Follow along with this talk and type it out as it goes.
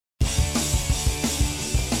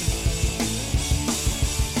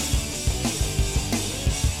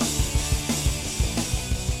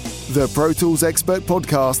The Pro Tools Expert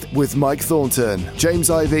Podcast with Mike Thornton, James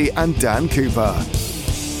Ivey and Dan Cooper.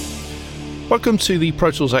 Welcome to the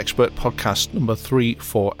Pro Tools Expert Podcast number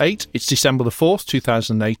 348. It's December the 4th,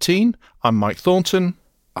 2018. I'm Mike Thornton.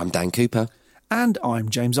 I'm Dan Cooper. And I'm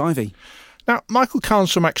James Ivey. Now, Michael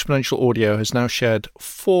Carnes from Exponential Audio has now shared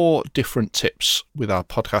 4 different tips with our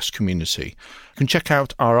podcast community. You can check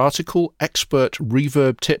out our article, Expert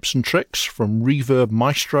Reverb Tips and Tricks from Reverb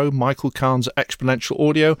Maestro, Michael Carnes at Exponential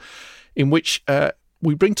Audio, in which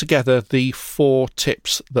we bring together the 4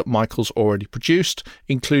 tips that Michael's already produced,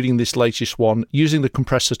 including this latest one, using the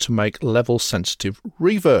compressor to make level-sensitive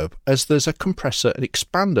reverb, as there's a compressor and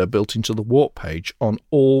expander built into the Warp page on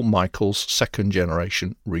all Michael's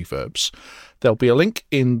second-generation reverbs. There'll be a link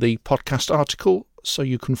in the podcast article, so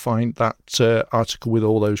you can find that article with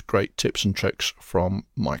all those great tips and tricks from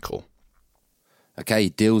Michael. Okay,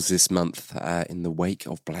 deals this month. In the wake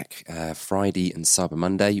of Black Friday and Cyber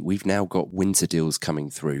Monday, we've now got winter deals coming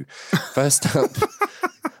through. First up,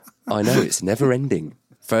 I know, it's never ending.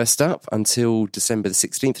 First up, until December the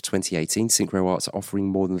 16th, 2018, Synchro Arts are offering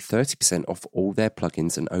more than 30% off all their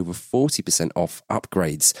plugins and over 40% off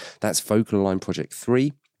upgrades. That's Vocal Align Project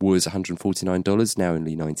 3. Was $149, now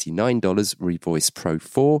only $99. Revoice Pro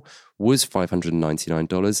 4 was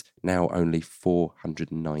 $599, now only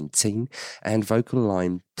 $419. And Vocal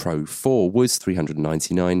Align Pro 4 was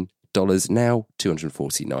 $399, now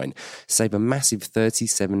 $249. Save a massive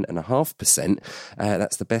 37.5%.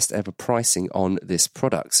 That's the best ever pricing on this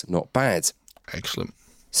product. Not bad. Excellent.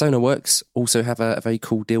 Sonarworks also have a very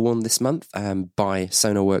cool deal on this month. Buy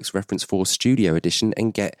Sonarworks Reference 4 Studio Edition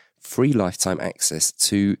and get free lifetime access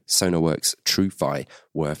to Sonarworks TrueFi,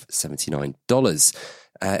 worth $79.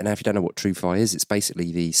 Now, if you don't know what TrueFi is, it's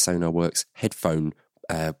basically the Sonarworks headphone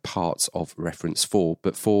parts of Reference 4,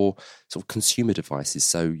 but for sort of consumer devices,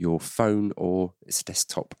 so your phone or it's a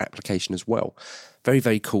desktop application as well. Very,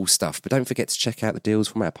 very cool stuff. But don't forget to check out the deals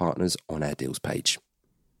from our partners on our deals page.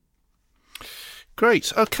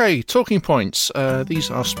 Great. Okay, talking points.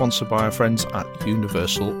 These are sponsored by our friends at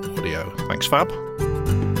Universal Audio. Thanks, Fab.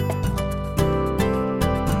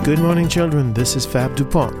 Good morning, children. This is Fab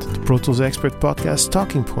DuPont. The Pro Tools Expert Podcast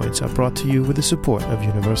Talking Points are brought to you with the support of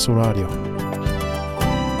Universal Audio.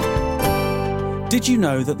 Did you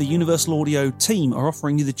know that the Universal Audio team are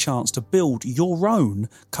offering you the chance to build your own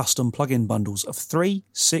custom plugin bundles of 3,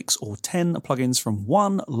 6 or 10 plugins from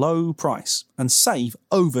one low price and save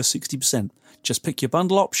over 60%? Just pick your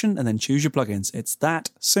bundle option and then choose your plugins. It's that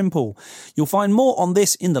simple. You'll find more on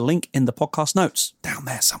this in the link in the podcast notes, down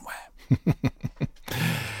there somewhere.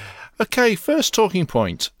 Okay, first talking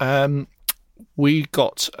point. We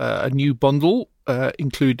got a new bundle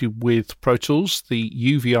included with Pro Tools, the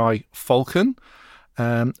UVI Falcon,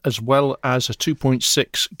 as well as a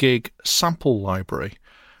 2.6 gig sample library.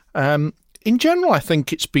 In general, I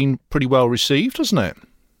think it's been pretty well received, hasn't it?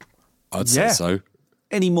 I'd say so.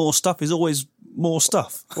 Any more stuff is always more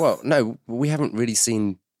stuff. Well, no, we haven't really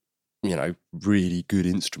seen, really good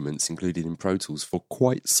instruments included in Pro Tools for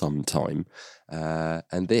quite some time.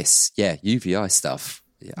 And this, UVI stuff.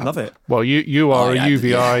 Yeah, love it. Well, you are a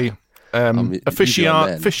UVI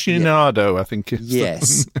aficionado, I think.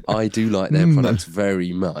 Yes, I do like their products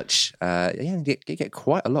very much. You get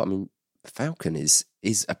quite a lot. I mean, Falcon is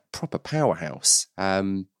a proper powerhouse.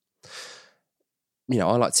 I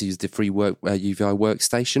like to use the free UVI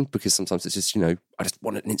workstation because sometimes it's just, I just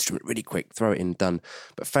want an instrument really quick, throw it in, done.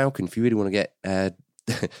 But Falcon, if you really want to get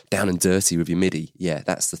down and dirty with your MIDI,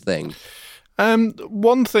 that's the thing.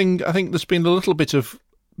 One thing, I think there's been a little bit of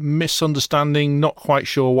misunderstanding, not quite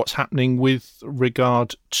sure what's happening with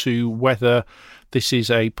regard to whether this is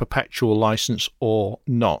a perpetual license or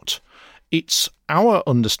not. It's our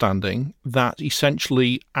understanding that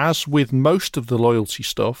essentially, as with most of the loyalty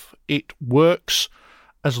stuff, it works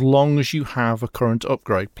as long as you have a current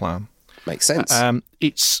upgrade plan. Makes sense.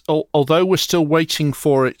 It's although we're still waiting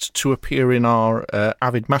for it to appear in our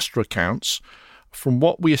Avid Master accounts, from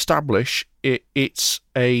what we establish, it's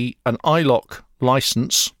an iLok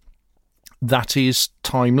license that is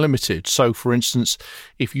time limited. So, for instance,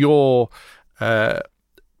 if your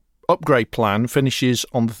upgrade plan finishes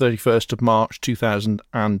on the 31st of March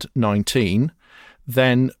 2019,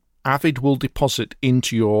 then Avid will deposit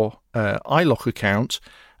into your iLok account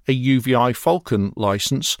a UVI Falcon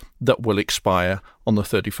license that will expire on the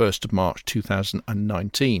 31st of March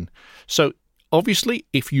 2019. So obviously,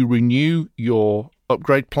 if you renew your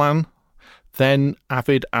upgrade plan, then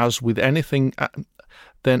Avid, as with anything,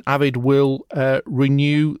 then Avid will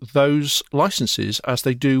renew those licenses as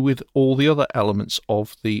they do with all the other elements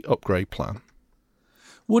of the upgrade plan.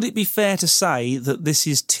 Would it be fair to say that this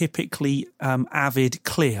is typically Avid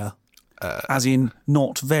Clear As in,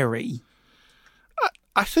 not very.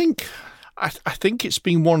 I think it's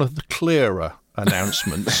been one of the clearer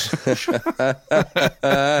announcements.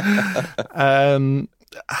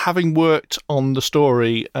 Having worked on the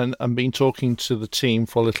story and been talking to the team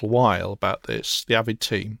for a little while about this, the Avid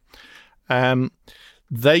team,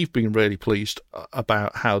 they've been really pleased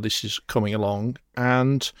about how this is coming along.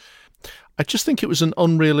 And I just think it was an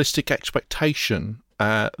unrealistic expectation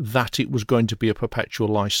that it was going to be a perpetual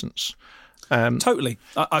license. Totally.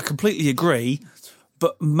 I completely agree.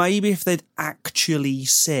 But maybe if they'd actually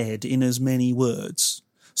said in as many words,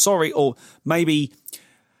 sorry, or maybe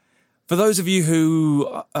for those of you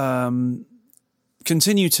who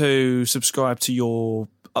continue to subscribe to your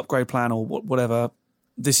upgrade plan or whatever,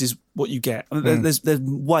 this is what you get. There's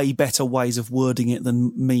way better ways of wording it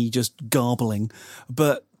than me just garbling.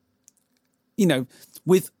 But, you know,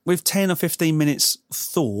 with 10 or 15 minutes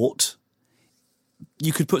thought,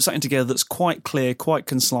 you could put something together that's quite clear, quite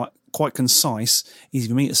concise, easy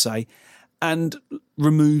for me to say, and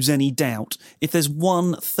removes any doubt. If there's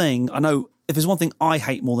one thing I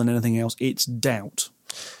hate more than anything else, it's doubt.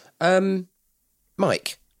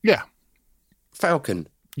 Mike. Yeah. Falcon.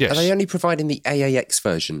 Yes. Are they only providing the AAX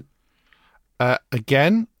version?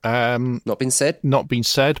 Again, not been said. Not been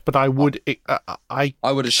said, but I would. I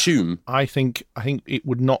would assume. I think it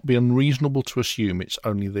would not be unreasonable to assume it's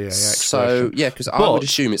only the AAX version. So yeah, because I would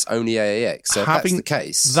assume it's only AAX. So if that's the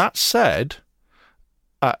case. That said,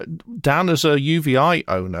 Dan, as a UVI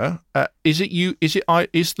owner, is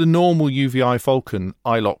the normal UVI Falcon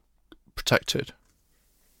iLok protected?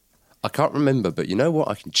 I can't remember, but you know what?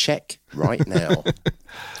 I can check right now.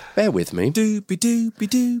 Bear with me.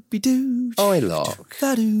 Doopy-doopy-doopy-doo. iLok.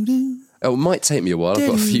 Da-doo-doo. Oh, it might take me a while. I've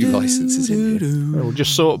got a few licenses in here. We'll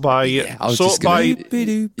just sort by UVI.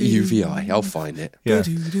 I'll find it. Yeah.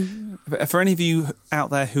 For any of you out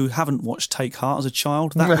there who haven't watched Take Heart as a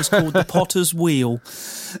child, that was called The Potter's Wheel.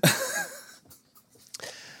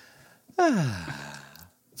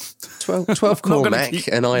 12 core Mac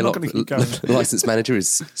and iLok license manager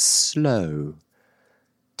is slow.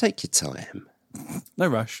 Take your time. No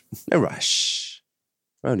rush. No rush.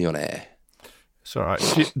 We're only on air. It's all right.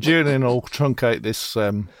 Julian will truncate this.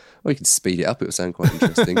 We can speed it up. It will sound quite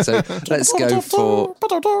interesting. So let's go for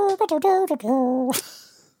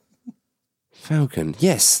Falcon.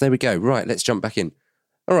 Yes, there we go. Right, let's jump back in.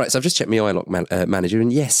 All right, so I've just checked my iLok manager,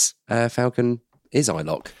 and yes, Falcon is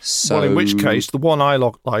iLok. So, well, in which case, the one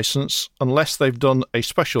iLok license, unless they've done a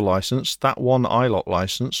special license, that one iLok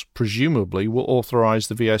license presumably will authorise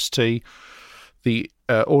the VST, the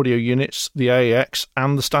audio units, the AAX,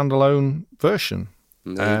 and the standalone version.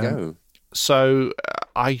 There you go. So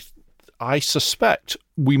I suspect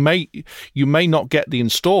you may not get the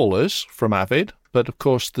installers from Avid, but of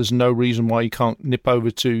course there's no reason why you can't nip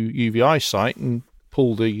over to UVI site and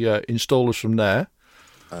pull the installers from there.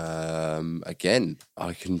 Again,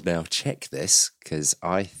 I can now check this because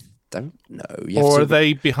I don't know. Or are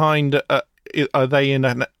they behind? Are they in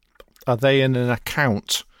an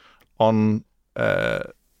account on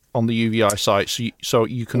the UVI site? So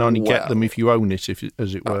you can only get them if you own it,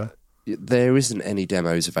 as it were. There isn't any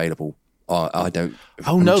demos available. I don't.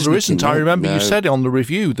 Oh no, there isn't. I remember you said on the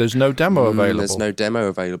review there's no demo available. There's no demo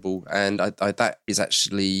available, and that is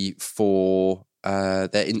actually for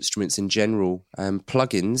their instruments in general,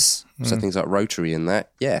 plugins, so things like Rotary and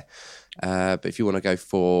that. Yeah, but if you want to go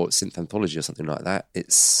for Synth Anthology or something like that,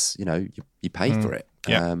 it's you pay for it.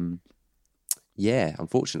 Yeah,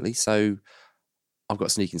 unfortunately. So I've got a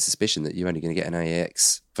sneaking suspicion that you're only going to get an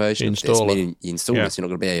AAX version of this, meaning you install this, you're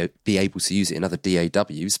not going to be able to use it in other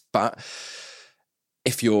DAWs. But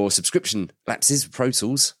if your subscription lapses with Pro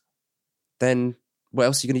Tools, then what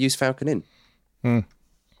else are you going to use Falcon in?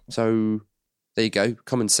 So there you go.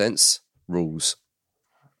 Common sense rules.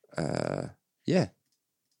 Yeah.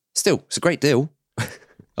 Still, it's a great deal,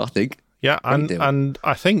 I think. Yeah, and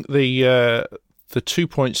I think the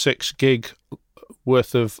 2.6 gig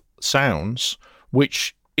worth of sounds,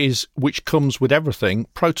 which comes with everything,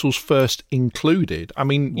 Pro Tools First included. I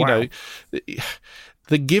mean, you know,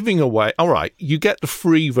 the giving away. All right, you get the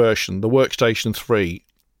free version, the Workstation 3.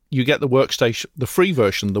 You get the free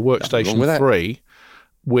version, the Workstation 3,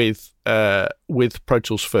 with Pro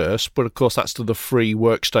Tools First. But of course, that's to the free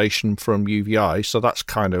Workstation from UVI. So that's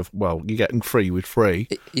kind of, well, you're getting free with free.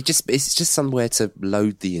 It's just somewhere to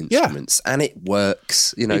load the instruments, and it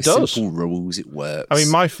works. You know, it does. Simple rules. It works. I mean,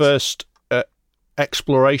 my first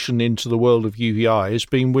exploration into the world of UVI has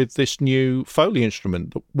been with this new Foley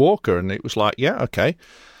instrument, the Walker, and it was like, yeah, okay,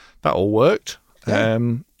 that all worked. Yeah.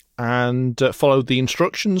 and followed the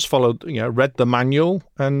instructions, read the manual,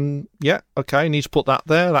 and okay, need to put that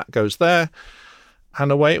there, that goes there,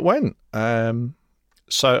 and away it went. And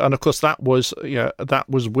of course that was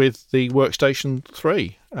with the Workstation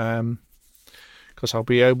 3, because I'll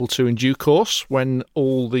be able to, in due course, when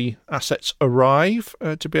all the assets arrive,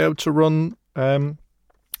 to be able to run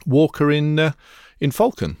Walker in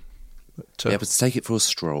Falcon. Be able to take it for a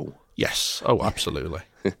stroll. Yes. Oh, absolutely.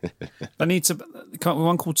 They need to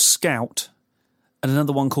one called Scout and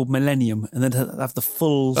another one called Millennium, and then have the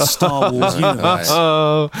full Star Wars universe.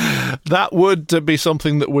 Oh, that would be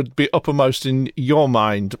something that would be uppermost in your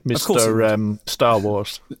mind, Mr. Star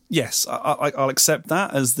Wars. Yes, I'll accept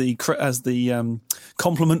that as the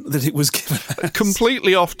compliment that it was given.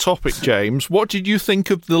 Completely off topic, James. What did you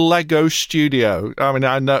think of the Lego Studio? I mean,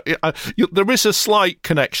 I know there is a slight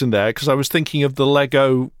connection there, because I was thinking of the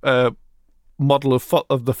Lego model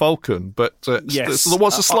of the Falcon, but yes, so there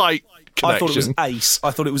was a slight connection. I thought it was ace.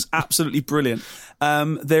 I thought it was absolutely brilliant.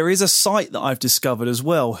 There is a site that I've discovered as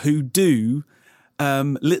well who do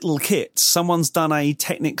little kits. Someone's done a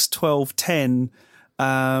Technics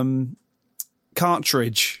 1210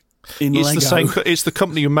 cartridge in Lego. It's the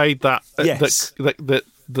company who made that. Yes.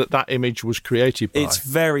 That image was created by. It's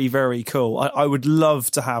very, very cool. I would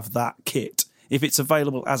love to have that kit. If it's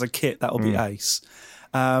available as a kit, that will be ace.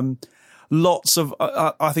 Lots of,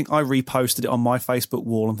 I think I reposted it on my Facebook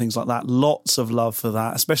wall and things like that. Lots of love for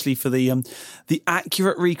that, especially for the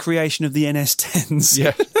accurate recreation of the NS10s.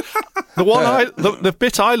 Yeah. The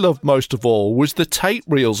bit I loved most of all was the tape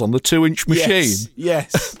reels on the 2-inch machine.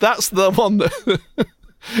 Yes. That's the one that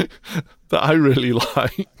I really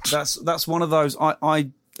liked. That's one of those. I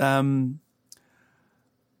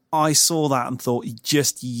saw that and thought,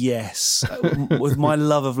 just yes, with my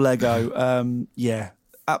love of Lego.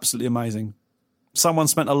 Absolutely amazing. Someone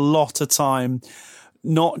spent a lot of time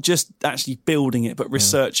not just actually building it, but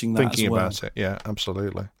researching that thinking as well. about it. Yeah,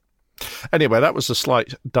 absolutely. Anyway, that was a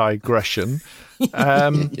slight digression.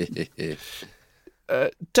 Dan,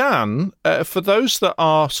 for those that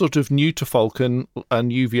are sort of new to Falcon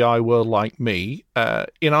and UVI world like me,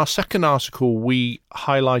 in our second article, we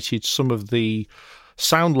highlighted some of the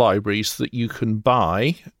sound libraries that you can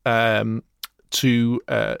buy to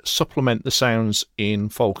supplement the sounds in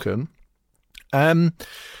Falcon.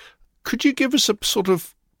 Could you give us a sort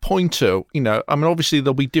of pointer? Obviously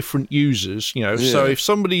there'll be different users, so if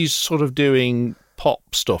somebody's sort of doing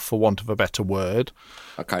pop stuff, for want of a better word,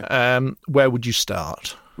 okay, where would you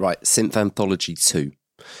start? Right, Synth Anthology 2.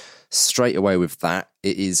 Straight away with that,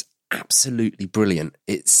 it is absolutely brilliant.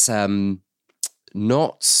 It's not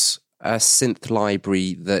a synth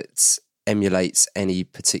library that emulates any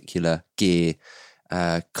particular gear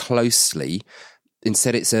closely.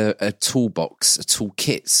 Instead, it's a toolbox, a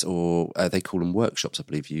toolkit, or they call them workshops, I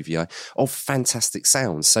believe, UVI, of fantastic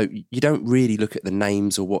sounds. So you don't really look at the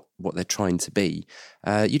names or what they're trying to be.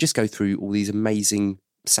 You just go through all these amazing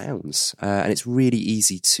sounds, and it's really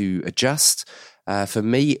easy to adjust. For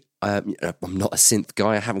me, I'm not a synth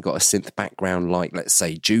guy. I haven't got a synth background like, let's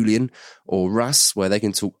say, Julian or Russ, where they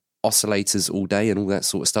can talk oscillators all day and all that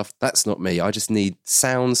sort of stuff. That's not me. I just need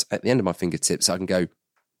sounds at the end of my fingertips. I can go,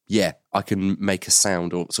 yeah, I can make a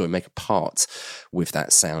sound or sort of make a part with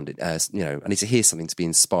that sound. I need to hear something to be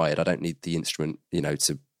inspired. I don't need the instrument,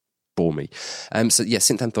 to bore me.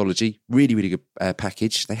 Synth Anthology, really, really good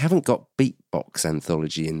package. They haven't got Beatbox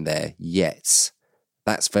Anthology in there yet.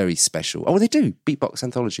 That's very special. Oh, they do. Beatbox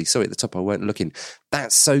Anthology. Sorry, at the top I weren't looking.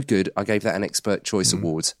 That's so good. I gave that an Expert Choice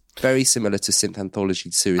Award. Very similar to Synth Anthology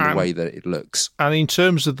 2 in the way that it looks. And in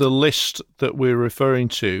terms of the list that we're referring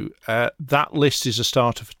to, that list is a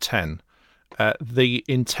starter for 10. The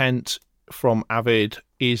intent from Avid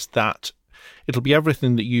is that it'll be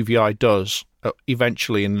everything that UVI does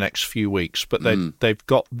eventually in the next few weeks, but they've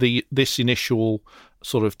got this initial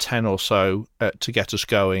sort of 10 or so to get us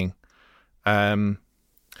going. It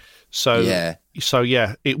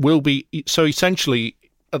will be. So essentially,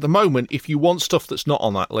 at the moment, if you want stuff that's not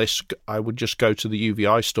on that list, I would just go to the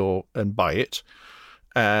UVI store and buy it.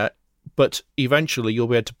 But eventually, you'll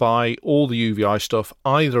be able to buy all the UVI stuff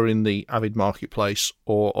either in the Avid Marketplace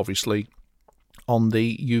or obviously on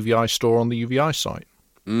the UVI store on the UVI site.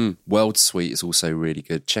 World Suite is also really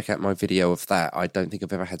good. Check out my video of that. I don't think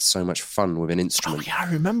I've ever had so much fun with an instrument. Oh, yeah, I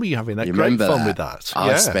remember you having great fun with that.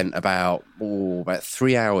 I spent about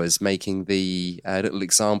 3 hours making the little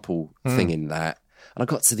example thing in that. And I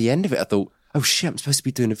got to the end of it, I thought, oh shit, I'm supposed to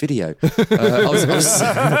be doing a video. I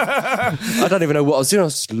don't even know what I was doing. I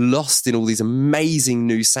was just lost in all these amazing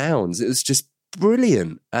new sounds. It was just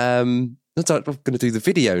brilliant. I'm going to do the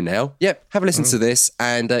video now. Yep, have a listen to this.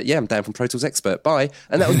 And I'm Dan from Pro Tools Expert. Bye.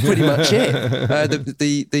 And that was pretty much it.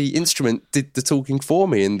 The instrument did the talking for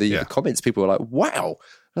me, and the comments, people were like, wow.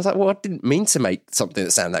 I was like, well, I didn't mean to make something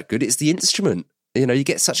that sounded that good. It's the instrument. You know, you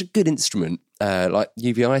get such a good instrument like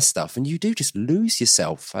UVI stuff, and you do just lose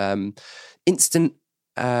yourself. Instant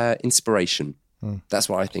inspiration. That's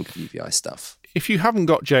what I think of UVI stuff. If you haven't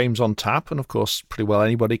got James on tap, and of course, pretty well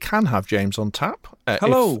anybody can have James on tap.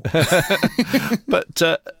 Hello. But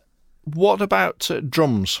what about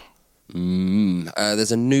drums?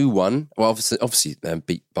 There's a new one. Well, obviously,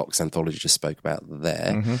 Beatbox Anthology just spoke about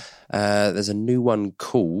there. There's a new one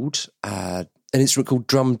called an instrument called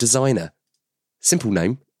Drum Designer. Simple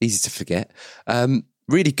name, easy to forget.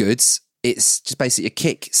 Really good. It's just basically a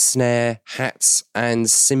kick, snare, hats, and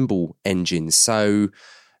cymbal engine. So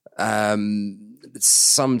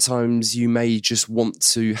sometimes you may just want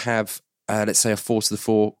to have, let's say, a four to the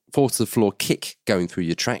floor kick going through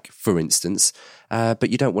your track, for instance, but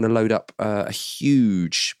you don't want to load up a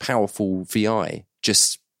huge, powerful VI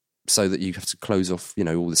just so that you have to close off,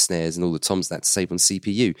 all the snares and all the toms that to save on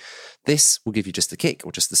CPU. This will give you just the kick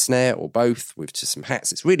or just the snare or both with just some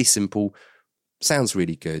hats. It's really simple. Sounds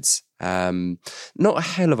really good. Not a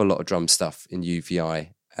hell of a lot of drum stuff in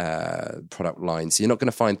UVI product lines. You're not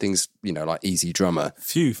going to find things, like Easy Drummer.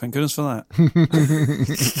 Phew, thank goodness for that.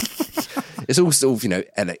 It's all sort of,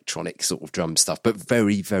 electronic sort of drum stuff, but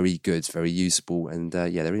very, very good, very usable. And their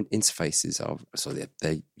interfaces are,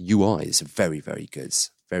 their UIs are very, very good.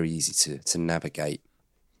 Very easy to navigate.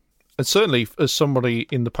 And certainly, as somebody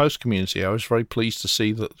in the post community, I was very pleased to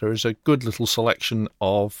see that there is a good little selection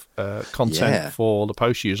of content for the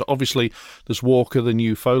post user. Obviously, there's Walker, the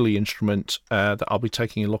new Foley instrument that I'll be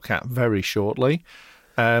taking a look at very shortly.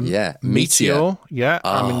 Meteor. Yeah,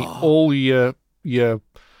 I mean, all your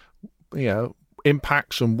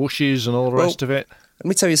impacts and whooshes and all the rest of it. Let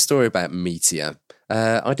me tell you a story about Meteor.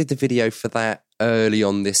 I did the video for that early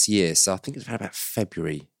on this year, so I think it was about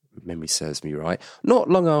February, if memory serves me right. Not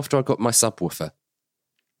long after I got my subwoofer.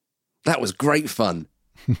 That was great fun.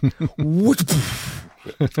 Wow!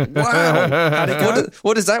 How'd it go?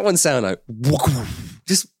 What does that one sound like?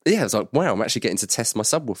 Just I was like, wow, I'm actually getting to test my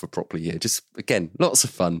subwoofer properly here. Just again, lots of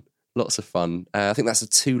fun. I think that's a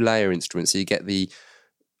 2-layer instrument, so you get a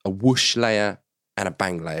whoosh layer and a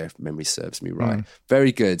bang layer, if memory serves me right.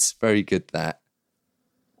 Very good, that.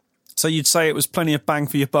 So you'd say it was plenty of bang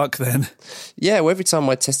for your buck then? Yeah, well, every time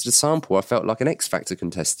I tested a sample, I felt like an X Factor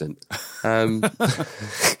contestant. Dan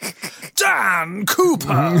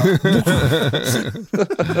Cooper!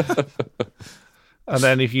 And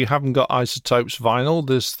then if you haven't got Isotopes vinyl,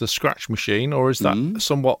 there's the Scratch Machine, or is that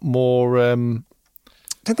somewhat more... I don't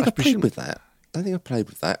think I played with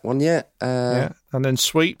that. One yet. And then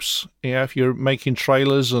Sweeps, if you're making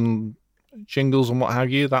trailers and jingles and what have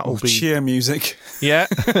you, that will be cheer music. Yeah.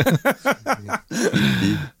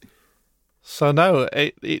 So no,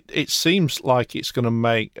 it seems like it's going to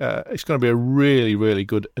make it's going to be a really, really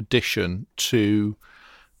good addition to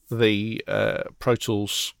the Pro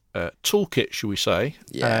Tools toolkit, shall we say?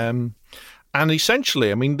 Yeah. And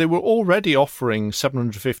essentially, I mean, they were already offering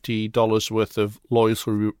 $750 worth of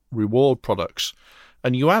loyalty reward products,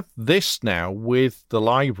 and you add this now with the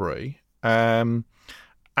library.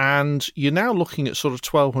 And you're now looking at sort of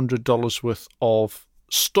 $1,200 worth of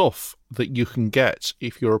stuff that you can get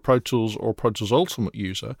if you're a Pro Tools or Pro Tools Ultimate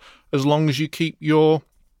user, as long as you keep your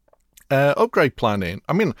upgrade plan in.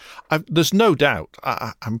 I mean, there's no doubt.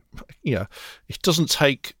 It doesn't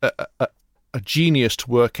take a genius to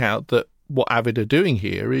work out that what Avid are doing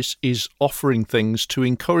here is offering things to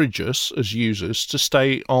encourage us as users to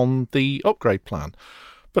stay on the upgrade plan.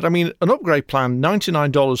 But I mean, an upgrade plan,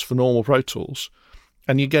 $99 for normal Pro Tools,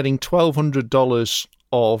 and you're getting $1,200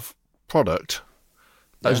 of product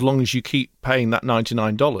as long as you keep paying that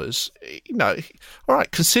 $99. All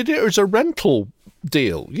right, consider it as a rental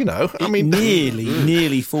deal. I mean,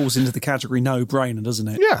 nearly falls into the category no-brainer, doesn't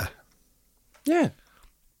it? Yeah,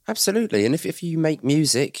 absolutely. And if you make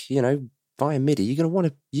music, via MIDI, you're going to want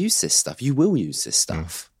to use this stuff. You will use this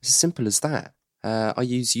stuff. It's as simple as that. I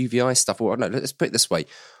use UVI stuff. Or no, let's put it this way.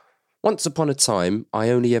 Once upon a time, I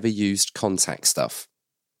only ever used Kontakt stuff.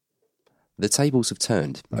 The tables have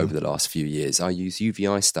turned over the last few years. I use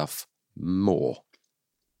UVI stuff more.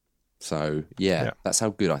 So, that's how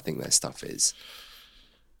good I think their stuff is.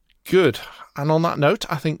 Good. And on that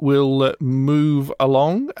note, I think we'll move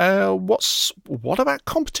along. What about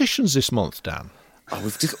competitions this month, Dan? Oh,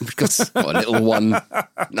 we've got a little one.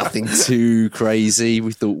 Nothing too crazy.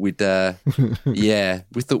 We thought we'd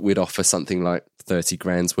offer something like 30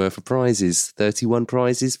 grand's worth of prizes, 31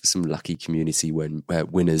 prizes for some lucky community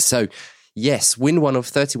winners. So, Yes, win one of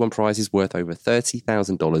 31 prizes worth over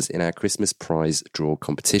 $30,000 in our Christmas prize draw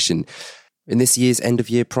competition. In this year's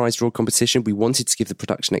end-of-year prize draw competition, we wanted to give the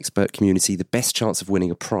production expert community the best chance of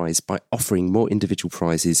winning a prize by offering more individual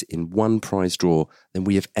prizes in one prize draw than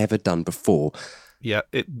we have ever done before. Yeah,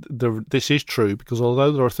 this is true, because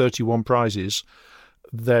although there are 31 prizes,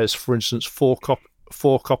 there's, for instance, four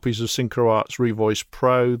copies of Synchro Arts Revoice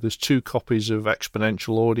Pro, there's 2 copies of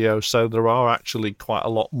Exponential Audio, so there are actually quite a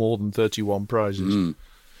lot more than 31 prizes.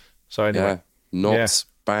 So anyway. Not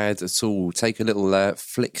bad at all. Take a little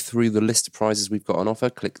flick through the list of prizes we've got on offer.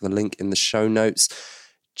 Click the link in the show notes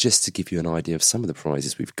just to give you an idea of some of the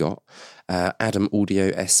prizes we've got. Adam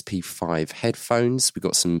Audio SP5 headphones. We've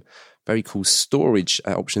got some very cool storage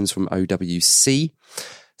options from OWC.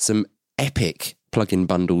 Some epic plug-in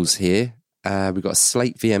bundles here. We've got a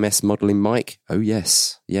Slate VMS modelling mic. Oh,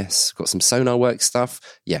 yes. Got some SonarWorks stuff.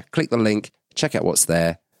 Yeah, click the link, check out what's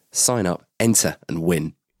there, sign up, enter and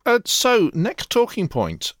win. So, next talking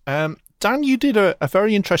point. Dan, you did a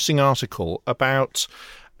very interesting article about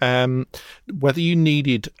whether you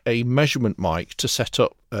needed a measurement mic to set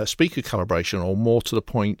up speaker calibration, or more to the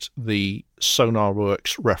point, the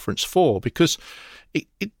SonarWorks Reference 4, because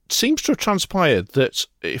it seems to have transpired that,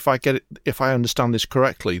 if I understand this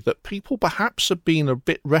correctly, that people perhaps have been a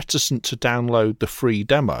bit reticent to download the free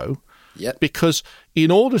demo. Yep. Because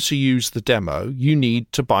in order to use the demo, you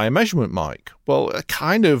need to buy a measurement mic. Well,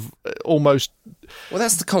 kind of almost... Well,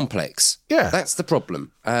 that's the complex. Yeah. That's the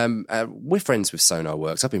problem. We're friends with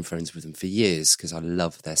SonarWorks. I've been friends with them for years because I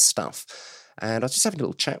love their stuff. And I was just having a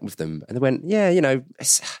little chat with them, and they went, yeah, the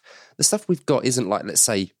stuff we've got isn't like, let's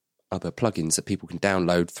say, other plugins that people can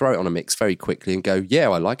download, throw it on a mix very quickly and go, yeah,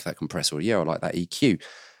 I like that compressor, or yeah, I like that EQ.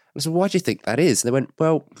 I said, why do you think that is? And they went,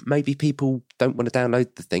 well, maybe people don't want to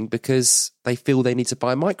download the thing because they feel they need to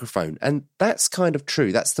buy a microphone. And that's kind of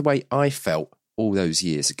true. That's the way I felt all those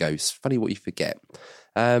years ago. It's funny what you forget.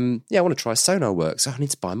 I want to try SonarWorks. I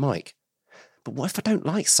need to buy a mic. But what if I don't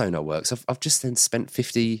like SonarWorks? I've just then spent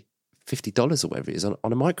 $50 or whatever it is on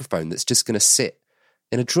a microphone that's just going to sit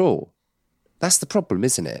in a drawer. That's the problem,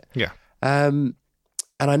 isn't it? Yeah.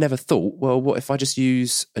 And I never thought, well, what if I just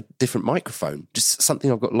use a different microphone, just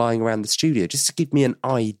something I've got lying around the studio, just to give me an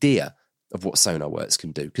idea of what SonarWorks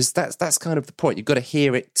can do? Because that's kind of the point. You've got to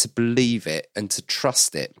hear it to believe it and to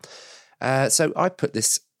trust it. So I put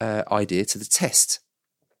this idea to the test.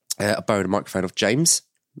 I borrowed a microphone off James.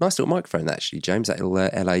 Nice little microphone, actually, James, that little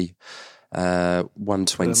LA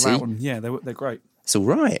 120. Yeah, they're great. It's all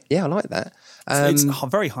right. Yeah, I like that. It's a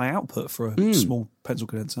very high output for a small pencil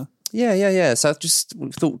condenser. Yeah. So I just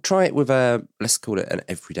thought, try it with let's call it an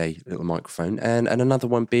everyday little microphone, and another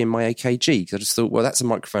one being my AKG, because I just thought, well, that's a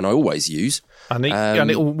microphone I always use. And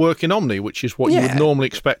it'll work in Omni, which is what you would normally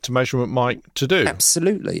expect a measurement mic to do.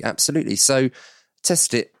 Absolutely. So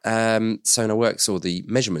tested it, SonarWorks, or the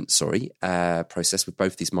measurement, process with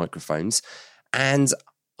both these microphones, and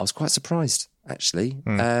I was quite surprised, actually.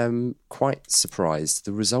 Quite surprised.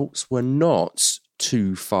 The results were not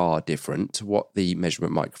too far different to what the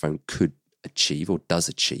measurement microphone could achieve or does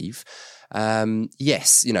achieve.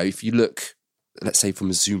 Yes, if you look, let's say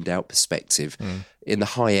from a zoomed out perspective, in the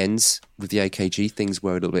high ends with the AKG, things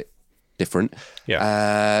were a little bit different.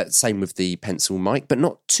 Yeah. Same with the pencil mic, but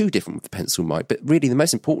not too different with the pencil mic. But really the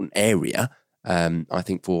most important area, I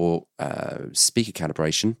think, for speaker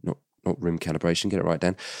calibration, not room calibration, get it right,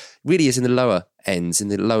 Dan, really is in the lower ends, in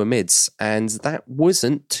the lower mids. And that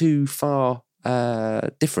wasn't too far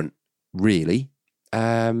different, really.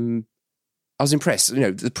 I was impressed.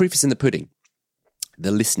 The proof is in the pudding,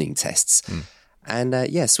 the listening tests. And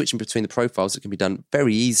switching between the profiles, it can be done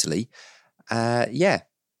very easily.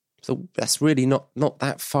 So that's really not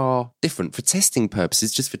that far different. For testing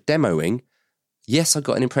purposes, just for demoing, yes, I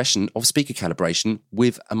got an impression of speaker calibration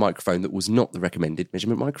with a microphone that was not the recommended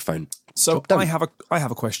measurement microphone. So I have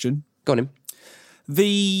a question. Go on in.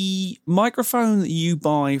 The microphone that you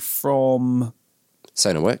buy from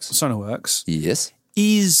SonarWorks, yes,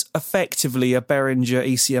 is effectively a Behringer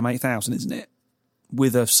ECM 8000, isn't it?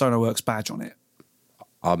 With a SonarWorks badge on it.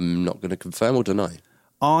 I'm not going to confirm or deny.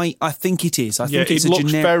 I think it is. I think it's it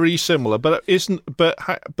looks very similar, but it isn't. But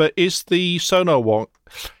is the SonarWorks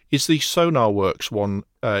one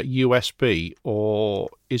USB, or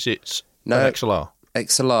is it XLR?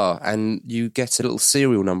 XLR, and you get a little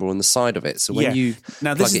serial number on the side of it. So when you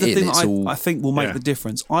now plug this is it the in, thing I think will make the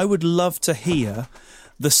difference. I would love to hear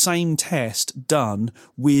the same test done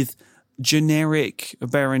with generic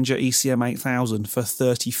Behringer ECM 8000 for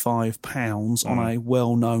 £35 on a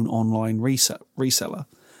well-known online reseller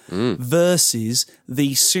versus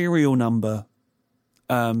the serial number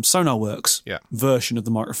SonarWorks version of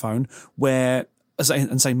the microphone, where,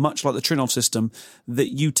 say much like the Trinnov system, that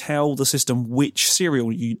you tell the system which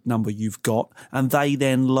serial number you've got, and they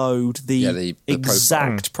then load the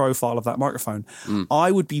exact profile of that microphone.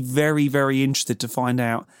 I would be very, very interested to find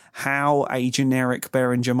out how a generic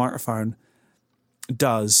Behringer microphone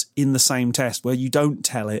does in the same test, where you don't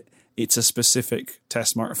tell it it's a specific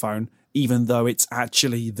test microphone, even though it's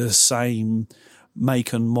actually the same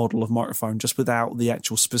make and model of microphone, just without the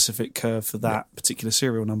actual specific curve for that particular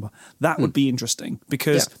serial number. That would be interesting,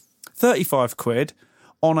 because 35 quid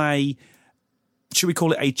on a, should we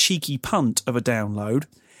call it a cheeky punt of a download,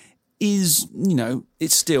 is,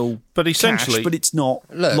 it's still but essentially cash, but it's not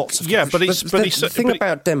lots of cash. But the thing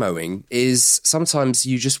about demoing is sometimes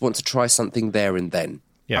you just want to try something there and then.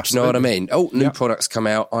 Yeah, do you know what I mean? Oh, new products come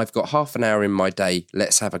out. I've got half an hour in my day.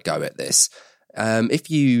 Let's have a go at this. If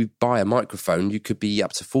you buy a microphone, you could be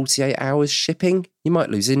up to 48 hours shipping. You might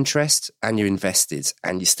lose interest and you're invested,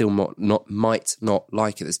 and you still might not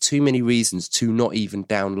like it. There's too many reasons to not even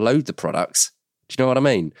download the products. Do you know what I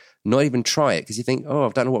mean? Not even try it, because you think, I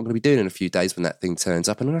don't know what I'm going to be doing in a few days when that thing turns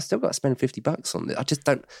up, and then I still got to spend $50 on it. I just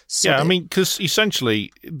don't. I mean, because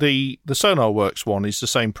essentially the SonarWorks one is the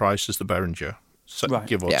same price as the Behringer.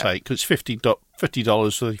 Give or take, because it's $50,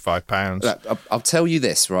 £35. Look, I'll tell you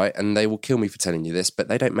this, right, and they will kill me for telling you this, but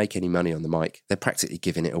they don't make any money on the mic. They're practically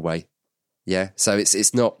giving it away. Yeah, so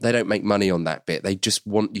it's not, they don't make money on that bit. They just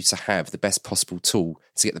want you to have the best possible tool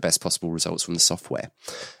to get the best possible results from the software.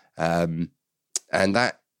 And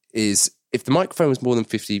that is, if the microphone was more than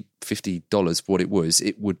 $50 for what it was,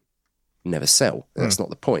 it would never sell. That's not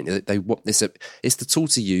the point. They want this. It's the tool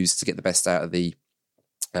to use to get the best out of the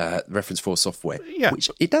reference 4 software, which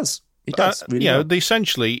it does. It does. Really well. The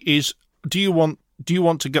essentially is: do you want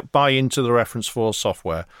to buy into the reference 4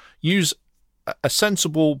 software? Use a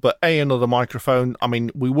sensible but another microphone. I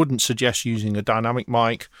mean, we wouldn't suggest using a dynamic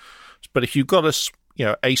mic, but if you've got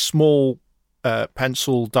a small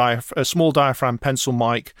small diaphragm pencil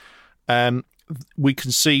mic, we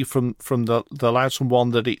can see from the Loudson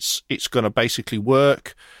one that it's going to basically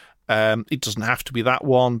work. It doesn't have to be that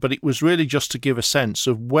one, but it was really just to give a sense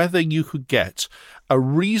of whether you could get a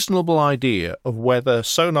reasonable idea of whether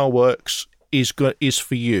SonarWorks is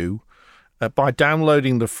for you by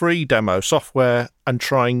downloading the free demo software and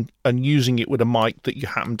trying and using it with a mic that you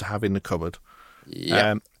happen to have in the cupboard.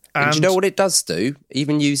 Yeah. And do you know what it does do?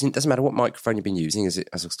 Even using, it doesn't matter what microphone you've been using, it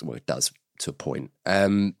does to a point.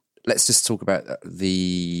 Let's just talk about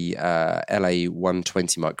the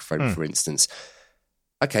LA120 microphone, for instance.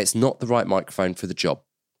 Okay, it's not the right microphone for the job.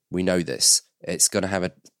 We know this. It's going to have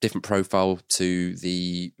a different profile to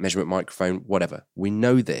the measurement microphone, whatever. We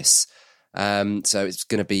know this. So it's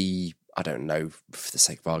going to be, I don't know, for the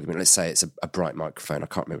sake of argument, let's say it's a bright microphone. I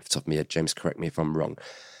can't remember off the top of my head. James, correct me if I'm wrong.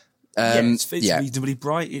 It's reasonably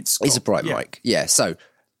bright. It's a bright mic. Yeah, so,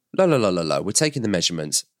 we're taking the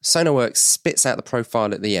measurements. SonarWorks spits out the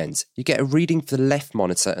profile at the end. You get a reading for the left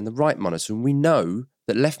monitor and the right monitor, and we know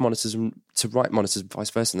that left monitors to right monitors and vice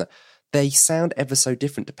versa, and that they sound ever so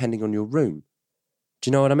different depending on your room. Do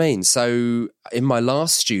you know what I mean? So in my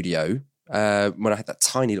last studio, when I had that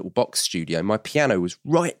tiny little box studio, my piano was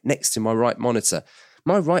right next to my right monitor.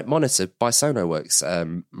 My right monitor, by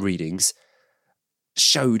SonarWorks readings,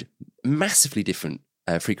 showed massively different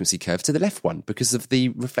frequency curve to the left one because of the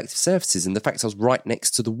reflective surfaces and the fact I was right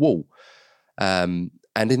next to the wall. And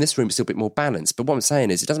in this room, it's still a bit more balanced. But what I'm saying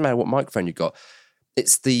is, it doesn't matter what microphone you've got.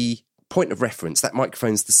 It's the point of reference. That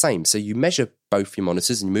microphone's the same. So you measure both your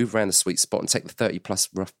monitors and you move around the sweet spot and take the 30 plus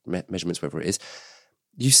rough measurements, whatever it is.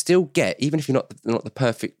 You still get, even if you're not the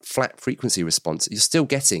perfect flat frequency response, you're still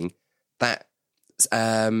getting that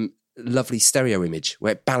lovely stereo image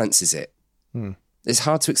where it balances it. It's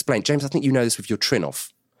hard to explain. James, I think you know this with your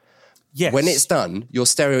Trinnov. Yes. When it's done, your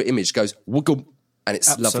stereo image goes wiggle, and it's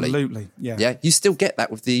lovely. Absolutely, yeah. Yeah, you still get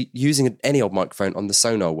that with using any old microphone on the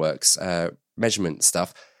SonarWorks measurement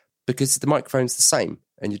stuff, because the microphone's the same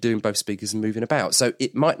and you're doing both speakers and moving about. So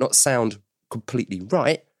it might not sound completely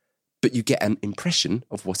right, but you get an impression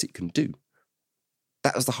of what it can do.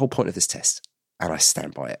 That was the whole point of this test, and I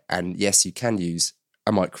stand by it. And yes, you can use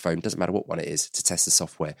a microphone, doesn't matter what one it is, to test the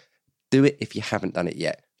software. Do it if you haven't done it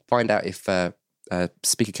yet. Find out if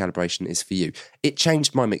speaker calibration is for you. It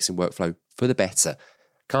changed my mixing workflow for the better.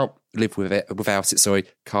 Can't live without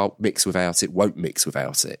it. Can't mix without it. Won't mix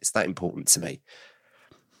without it. It's that important to me.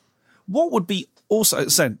 What would be also,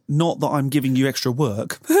 not that I'm giving you extra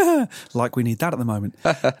work, like we need that at the moment.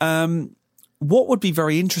 What would be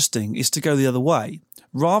very interesting is to go the other way.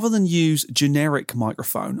 Rather than use generic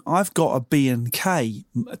microphone, I've got a B&K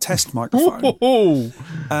test microphone.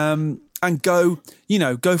 and go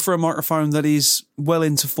for a microphone that is well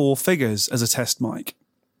into 4 figures as a test mic.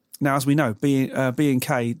 Now, as we know,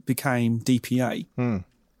 B&K became DPA.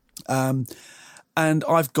 And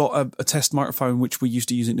I've got a test microphone which we used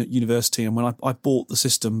to use at university, and when I bought the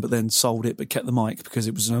system but then sold it but kept the mic because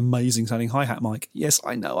it was an amazing sounding hi-hat mic. Yes,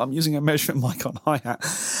 I know, I'm using a measurement mic on hi-hat.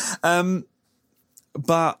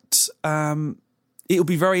 But it'll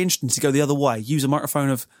be very interesting to go the other way, use a microphone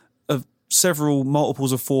of several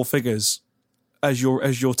multiples of 4 figures as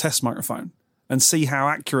your test microphone and see how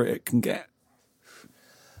accurate it can get.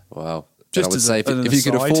 Wow. Just I would say if you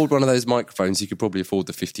could afford one of those microphones, you could probably afford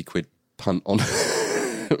the 50 quid punt on.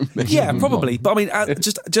 Yeah, probably. But I mean,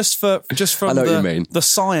 just from the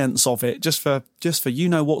science of it, just for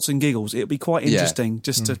what's and giggles, it'd be quite interesting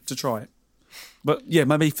to try it. But yeah,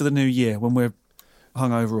 maybe for the new year when we're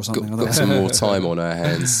hungover or something. Got some more time on our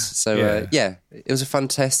hands. So it was a fun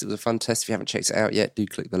test. If you haven't checked it out yet, do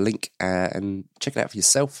click the link and check it out for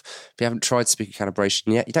yourself. If you haven't tried speaker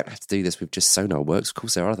calibration yet, you don't have to do this with just SonarWorks. Of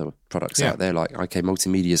course, there are other products out there like IK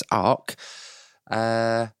Multimedia's ARC.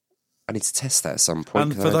 I need to test that at some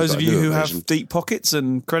point. And for those of you who have deep pockets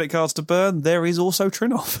and credit cards to burn, there is also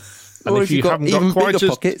Trinov. And if you've got even bigger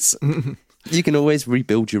pockets, you can always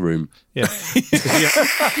rebuild your room. Yeah.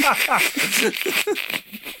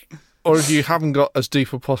 Or if you haven't got as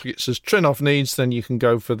deep of pockets as Trinov needs, then you can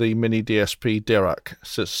go for the Mini DSP Dirac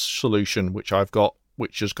solution, which I've got,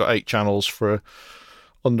 which has got 8 channels for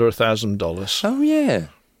under $1,000. Oh yeah,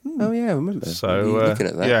 I remember. So looking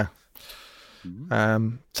at that. Yeah.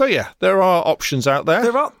 So there are options out there.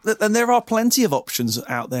 There are plenty of options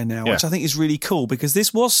out there now, which I think is really cool, because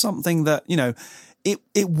this was something that,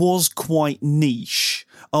 it was quite niche.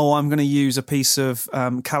 Oh, I'm going to use a piece of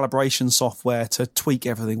calibration software to tweak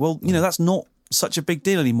everything. Well, that's not such a big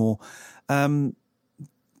deal anymore. You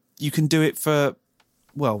can do it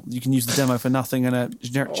you can use the demo for nothing and a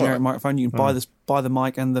generic microphone. You can buy the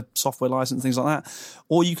mic and the software license, things like that.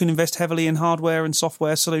 Or you can invest heavily in hardware and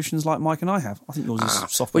software solutions like Mike and I have. I think yours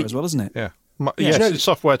is software as well, isn't it? Yeah. Yes, it's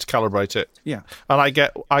software to calibrate it. Yeah. And I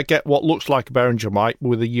get what looks like a Behringer mic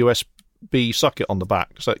with a USB socket on the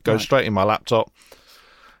back, so it goes straight in my laptop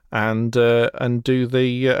and do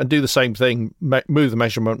the same thing, move the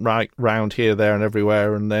measurement right round here, there and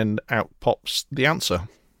everywhere, and then out pops the answer.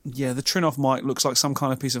 Yeah, the Trinov mic looks like some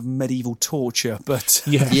kind of piece of medieval torture, but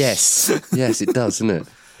yes, it does, doesn't it?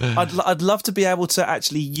 I'd love to be able to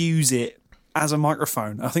actually use it as a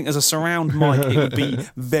microphone. I think as a surround mic, it would be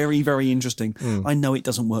very, very interesting. I know it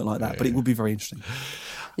doesn't work like that, but it would be very interesting.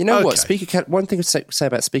 You know what? One thing to say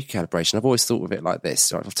about speaker calibration, I've always thought of it like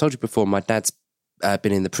this. I've told you before, my dad's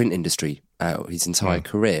been in the print industry his entire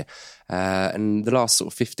career. And the last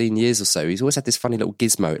sort of 15 years or so, he's always had this funny little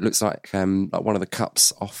gizmo. It looks like one of the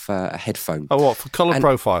cups off a headphone. Oh, what, for colour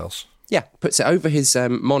profiles? Yeah, puts it over his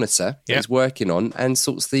monitor that he's working on and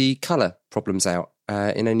sorts the colour problems out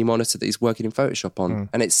in any monitor that he's working in Photoshop on.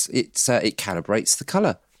 And it calibrates the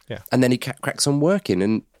colour. Yeah. And then he cracks on working.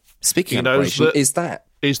 And speaker calibration is that.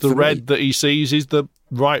 Is the red that he sees is the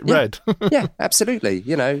right red. Yeah, absolutely.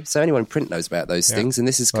 So anyone in print knows about those things, and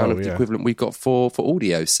this is kind of the equivalent we've got for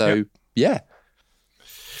audio. So,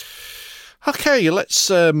 Okay,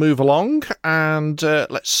 let's move along and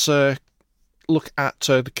let's look at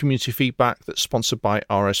the community feedback that's sponsored by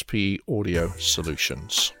RSPE Audio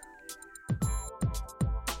Solutions.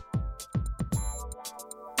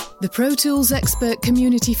 The Pro Tools Expert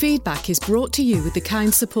community feedback is brought to you with the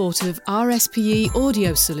kind support of RSPE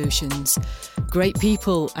Audio Solutions. Great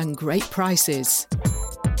people and great prices.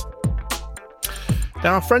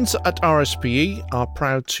 Now, our friends at RSPE are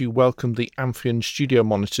proud to welcome the Amphion studio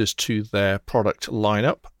monitors to their product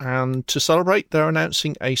lineup, and to celebrate, they're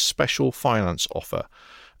announcing a special finance offer.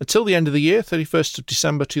 Until the end of the year, 31st of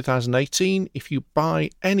December 2018, if you buy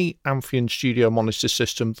any Amphion studio monitor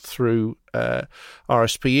system through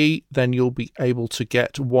RSPE, then you'll be able to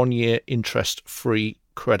get 1 year interest-free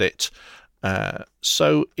credit.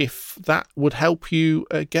 So if that would help you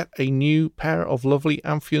get a new pair of lovely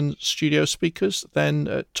Amphion studio speakers,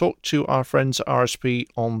 then talk to our friends at RSPE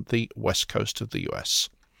on the west coast of the US.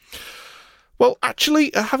 Well,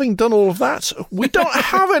 actually, having done all of that, we don't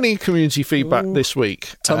have any community feedback this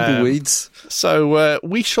week. Tumbleweeds. So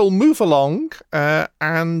we shall move along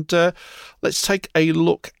and let's take a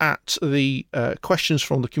look at the questions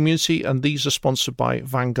from the community, and these are sponsored by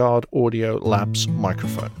Vanguard Audio Labs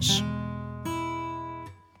microphones.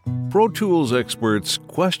 Pro Tools Experts'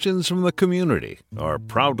 questions from the community are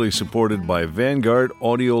proudly supported by Vanguard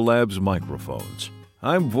Audio Labs microphones.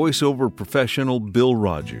 I'm voiceover professional Bill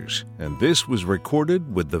Rogers, and this was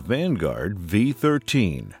recorded with the Vanguard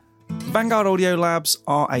V13. Vanguard Audio Labs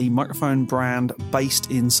are a microphone brand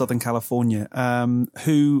based in Southern California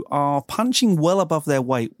who are punching well above their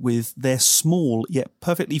weight with their small yet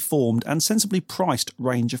perfectly formed and sensibly priced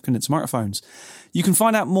range of condenser microphones. You can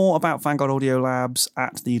find out more about Vanguard Audio Labs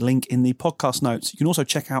at the link in the podcast notes. You can also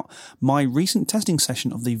check out my recent testing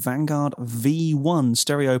session of the Vanguard V1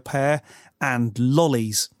 stereo pair and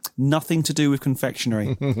lollies. Nothing to do with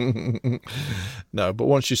confectionery. No, but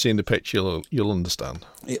once you've seen the pitch, you'll understand.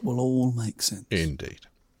 It will all make sense. Indeed.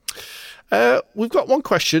 We've got one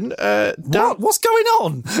question. What's going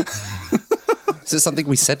on? Is it something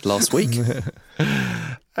we said last week?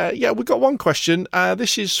 Yeah, we've got one question.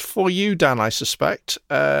 This is for you, Dan, I suspect.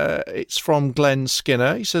 It's from Glenn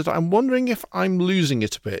Skinner. He says, I'm wondering if I'm losing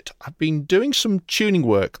it a bit. I've been doing some tuning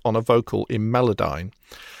work on a vocal in Melodyne.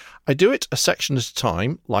 I do it a section at a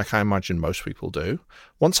time, like I imagine most people do.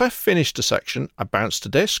 Once I've finished a section, I bounce to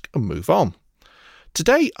disk and move on.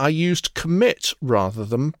 Today, I used commit rather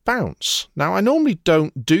than bounce. Now, I normally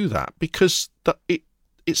don't do that because it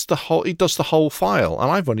does the whole file,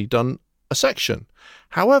 and I've only done a section.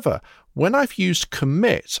 However, when I've used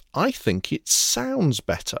commit, I think it sounds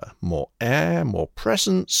better. More air, more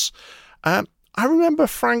presence. I remember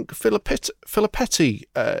Frank Filippetti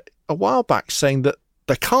a while back saying that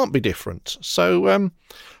they can't be different. So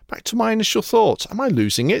back to my initial thoughts. Am I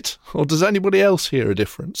losing it? Or does anybody else hear a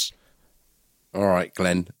difference? All right,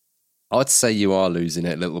 Glenn. I'd say you are losing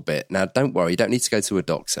it a little bit. Now, don't worry. You don't need to go to a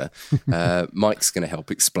doctor. Mike's going to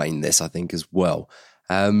help explain this, I think, as well.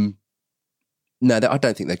 No, I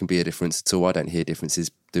don't think there can be a difference at all. I don't hear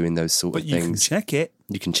differences doing those sort of things. But you can check it.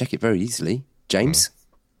 You can check it very easily. James?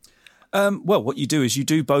 Well, what you do is you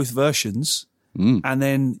do both versions and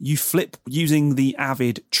then you flip using the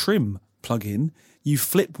Avid Trim plugin. You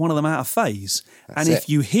flip one of them out of phase. If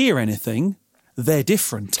you hear anything, they're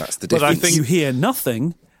different. That's the difference. But I think you hear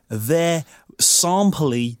nothing, they're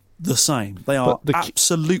samply the same. They are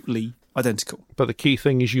absolutely identical. But the key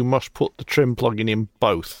thing is you must put the Trim plugin in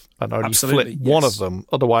both and only Absolutely, flip one of them.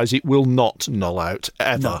 Otherwise, it will not null out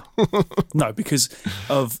ever. No, because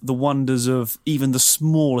of the wonders of even the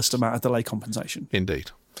smallest amount of delay compensation.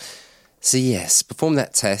 Indeed. So, yes, perform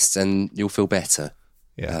that test and you'll feel better.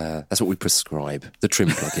 Yeah, that's what we prescribe, the Trim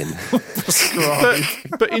plugin.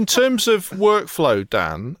 But in terms of workflow,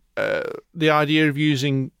 Dan, the idea of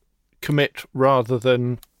using commit rather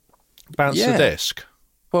than bounce the disk.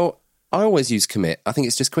 Well, I always use commit. I think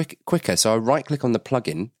it's just quicker. So I right-click on the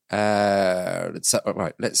plugin. Let's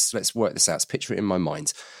work this out. Let's picture it in my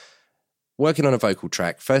mind. Working on a vocal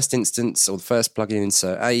track, first instance or the first plugin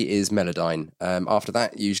insert A is Melodyne. After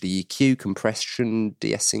that, usually EQ, compression,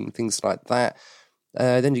 de-essing, things like that.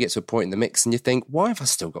 Then you get to a point in the mix and you think, why have I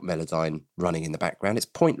still got Melodyne running in the background? It's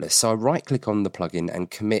pointless. So I right-click on the plugin and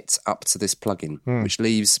commit up to this plugin, which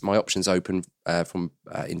leaves my options open from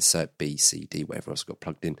insert B, C, D, whatever else I've got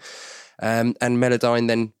plugged in. And Melodyne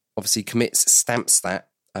then obviously stamps that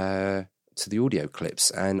to the audio clips,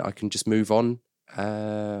 and I can just move on,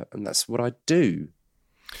 and that's what I do.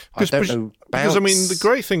 I don't know. Because, I mean, the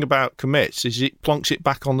great thing about commits is it plonks it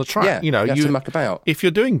back on the track. Yeah, you have to muck about. If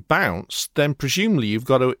you're doing bounce, then presumably you've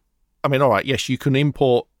got to... I mean, all right, yes, you can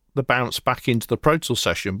import the bounce back into the Pro Tools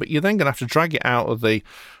session, but you're then going to have to drag it out of the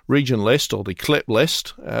region list or the clip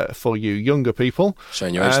list for you younger people.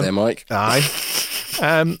 Showing your age there, Mike. Aye.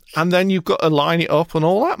 And then you've got to line it up and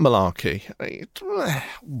all that malarkey.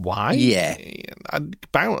 Why? Yeah.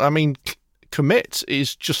 I mean, commit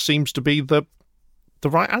just seems to be the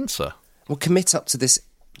right answer. Well, commit up to this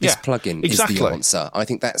plugin is the answer. I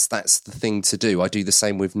think that's the thing to do. I do the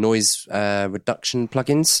same with noise reduction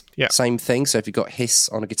plugins. Yeah. Same thing. So if you've got hiss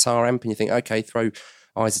on a guitar amp and you think, okay, throw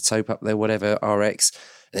Isotope up there, whatever, RX,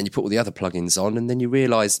 and then you put all the other plugins on, and then you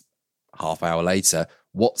realise half hour later,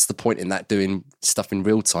 what's the point in that doing stuff in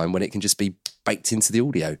real time when it can just be baked into the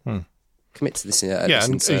audio? Commit to this. And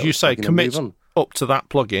as you say, commit up to that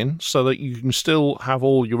plugin so that you can still have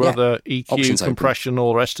all your other EQ, options compression,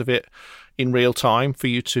 all the rest of it in real time for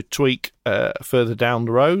you to tweak further down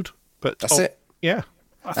the road. But that's it. Yeah.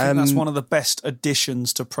 I think that's one of the best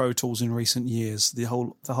additions to Pro Tools in recent years, the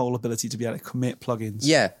whole ability to be able to commit plugins.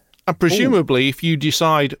 Yeah. And presumably, if you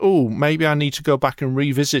decide, maybe I need to go back and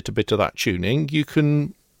revisit a bit of that tuning, you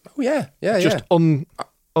can just uncommit.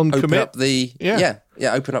 Open up the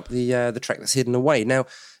open up the track that's hidden away. Now,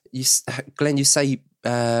 Glenn, you say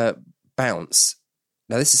bounce.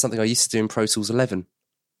 Now, this is something I used to do in Pro Tools 11.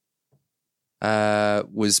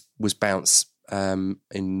 Was bounce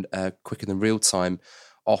in quicker than real time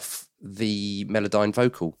off the Melodyne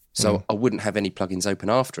vocal. So I wouldn't have any plugins open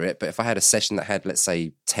after it. But if I had a session that had, let's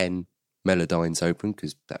say, 10 Melodynes open,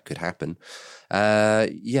 because that could happen.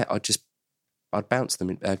 I'd bounce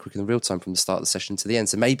them quicker than real time from the start of the session to the end.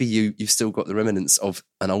 So maybe you've still got the remnants of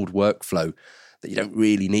an old workflow that you don't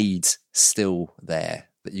really need still there,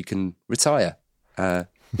 that you can retire.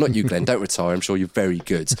 Not you, Glenn, don't retire. I'm sure you're very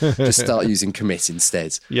good. Just start using commit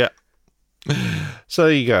instead. Yeah. So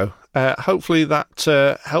there you go. Hopefully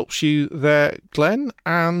that helps you there, Glenn.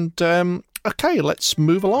 And okay, let's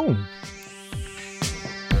move along.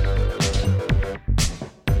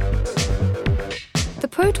 The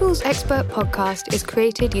Pro Tools Expert Podcast is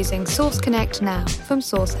created using Source Connect Now from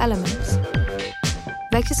Source Elements.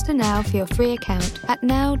 Register now for your free account at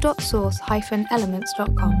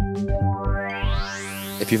now.source-elements.com.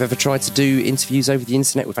 If you've ever tried to do interviews over the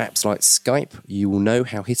internet with apps like Skype, you will know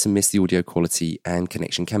how hit and miss the audio quality and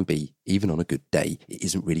connection can be, even on a good day. It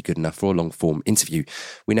isn't really good enough for a long-form interview.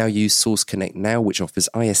 We now use Source Connect Now, which offers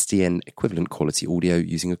ISDN equivalent quality audio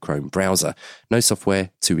using a Chrome browser. No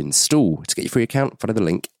software to install. To get your free account, follow the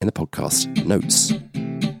link in the podcast notes.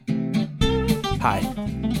 Hi,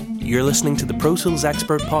 you're listening to the Pro Tools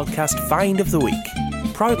Expert Podcast Find of the Week,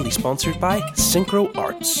 proudly sponsored by Synchro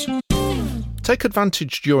Arts. Take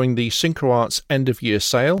advantage during the Synchro Arts end-of-year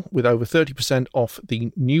sale with over 30% off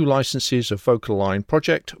the new licenses of Vocal Align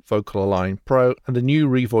Project, Vocal Align Pro, and the new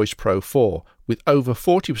Revoice Pro 4, with over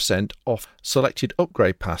 40% off selected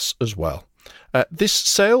upgrade paths as well. This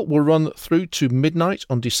sale will run through to midnight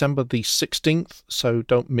on December the 16th, so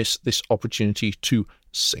don't miss this opportunity to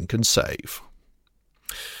sync and save.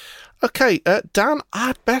 Okay, Dan,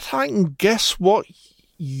 I bet I can guess what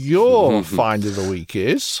your find of the week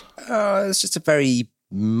is. It's just a very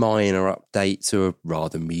minor update to a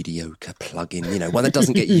rather mediocre plugin, one that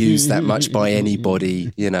doesn't get used that much by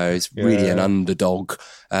anybody. It's really an underdog.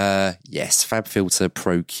 Yes, FabFilter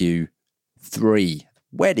Pro Q3.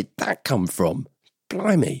 Where did that come from?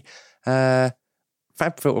 Blimey.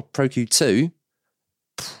 FabFilter Pro Q2.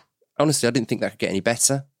 Honestly, I didn't think that could get any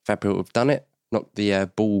better. FabFilter have done it. Knocked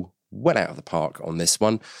the ball well out of the park on this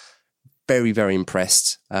one. Very, very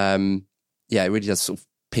impressed. It really does sort of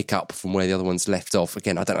pick up from where the other ones left off.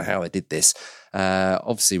 Again, I don't know how they did this.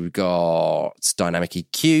 Obviously, we've got dynamic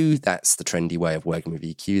EQ. That's the trendy way of working with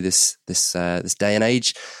EQ this day and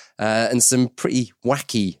age. And some pretty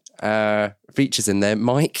wacky features in there.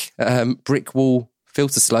 Mike, brick wall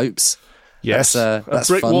filter slopes. Yes, that's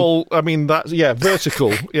brick fun. wall. I mean,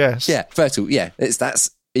 vertical. Yes, yeah, vertical. Yeah, that's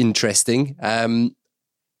interesting.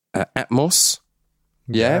 Atmos.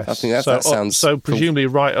 Yeah, yes. I think that sounds... So presumably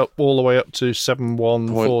cool. Right up, all the way up to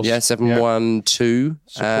 7.1. Yeah,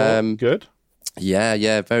 7.1.2. Good.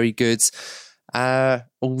 Yeah, very good.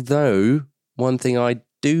 Although, one thing I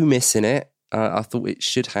do miss in it, I thought it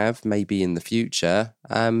should have, maybe in the future,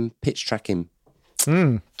 pitch tracking.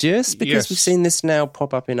 Just because we've seen this now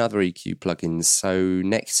pop up in other EQ plugins. So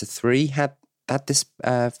Nectar 3 had this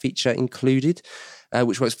feature included,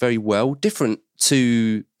 which works very well. Different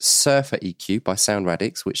to Surfer EQ by Sound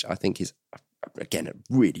Radix, which I think is, again, a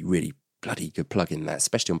really, really bloody good plugin, that,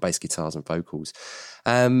 especially on bass guitars and vocals.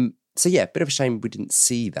 So yeah, bit of a shame we didn't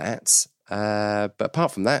see that. But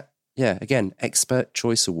apart from that, yeah, again, Expert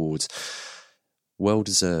Choice Awards. Well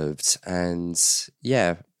deserved. And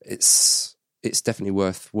yeah, it's definitely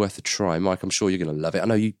worth a try. Mike, I'm sure you're going to love it. I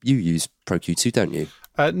know you use Pro Q2, don't you?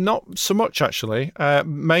 Not so much, actually.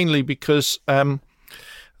 Mainly because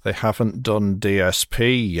they haven't done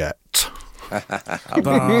DSP yet.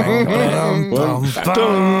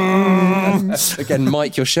 Again,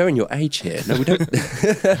 Mike, you're showing your age here. No, we don't.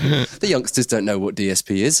 The youngsters don't know what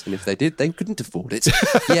DSP is, and if they did, they couldn't afford it.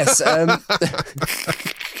 Yes.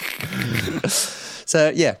 So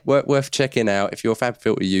yeah, worth checking out. If you're a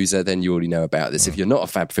FabFilter user, then you already know about this. If you're not a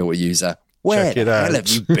FabFilter user, where the hell have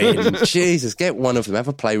you been? Jesus, get one of them, have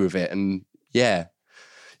a play with it, and yeah,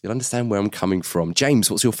 you'll understand where I'm coming from.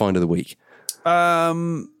 James, what's your find of the week?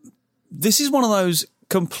 This is one of those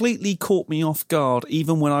completely caught me off guard.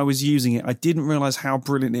 Even when I was using it, I didn't realise how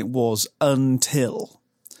brilliant it was until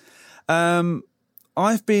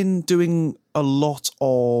I've been doing a lot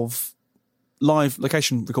of live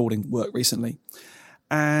location recording work recently.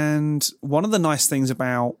 And one of the nice things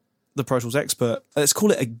about the Pro Tools Expert, let's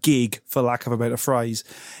call it a gig for lack of a better phrase,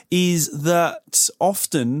 is that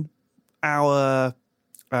often our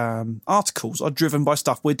articles are driven by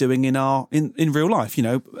stuff we're doing in real life,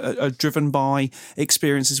 are driven by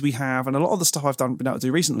experiences we have. And a lot of the stuff I've been able to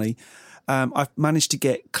do recently, I've managed to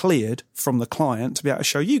get cleared from the client to be able to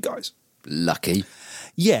show you guys. Lucky.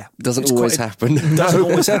 Yeah. Doesn't always happen. Doesn't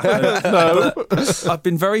always happen. No. I've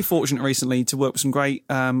been very fortunate recently to work with some great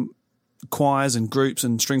choirs and groups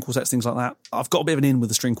and string quartets, things like that. I've got a bit of an in with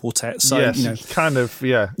the string quartet, so yes, kind of,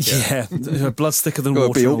 yeah. Blood's thicker than It would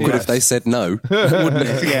water. be awkward if they said no, wouldn't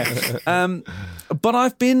it? Yeah. But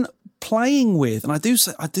I've been playing with, and I do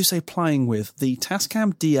say playing with the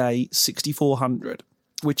Tascam DA 6400,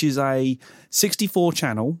 which is a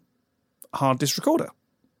 64-channel hard disk recorder,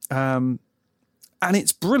 and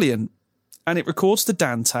it's brilliant. And it records to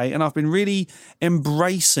Dante, and I've been really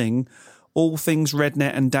embracing all things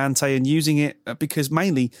RedNet and Dante and using it because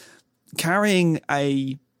mainly carrying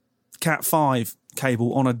a Cat5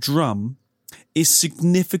 cable on a drum is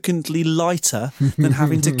significantly lighter than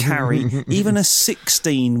having to carry even a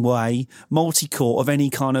 16-way multi-core of any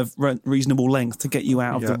kind of reasonable length to get you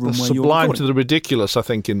out of the room where you're sublime recording. to the ridiculous, I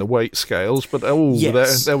think, in the weight scales. But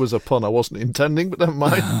yes. there was a pun I wasn't intending, but never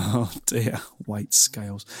mind. Oh dear, weight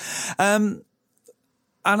scales. And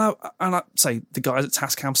I say the guys at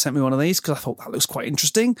Tascam sent me one of these because I thought that looks quite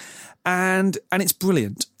interesting, and it's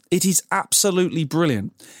brilliant. It is absolutely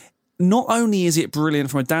brilliant. Not only is it brilliant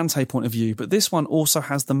from a Dante point of view, but this one also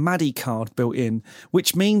has the MADI card built in,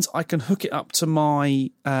 which means I can hook it up to my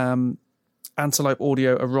Antelope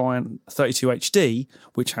Audio Orion 32HD,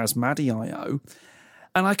 which has MADI I/O,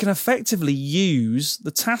 and I can effectively use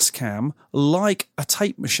the Tascam like a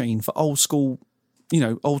tape machine for old school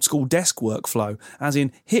desk workflow, as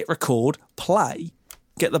in hit record, play,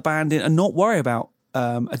 get the band in, and not worry about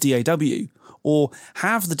a DAW, or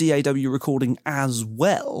have the DAW recording as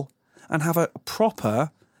well, and have a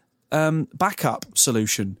proper backup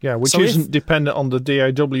solution. Yeah, which isn't dependent on the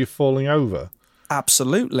DAW falling over.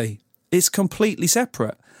 Absolutely. It's completely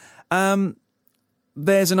separate.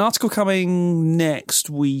 There's an article coming next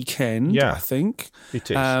weekend, I think.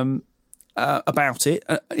 It is. About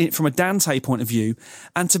it from a Dante point of view.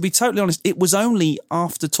 And to be totally honest, it was only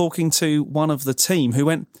after talking to one of the team who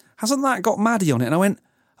went, hasn't that got MADI on it? And I went,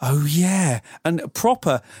 oh yeah. And a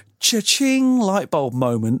proper cha-ching light bulb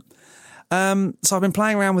moment. So I've been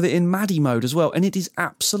playing around with it in MADI mode as well, and it is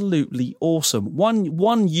absolutely awesome.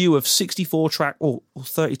 One U of 64 track or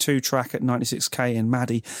 32 track at 96K in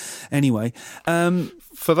MADI. Anyway,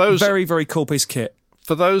 for those very, very cool piece of kit.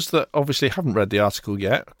 For those that obviously haven't read the article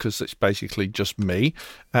yet, because it's basically just me.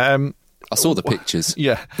 I saw the pictures.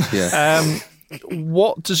 Yeah.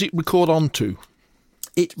 What does it record onto?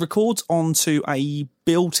 It records onto a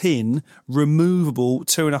built-in, removable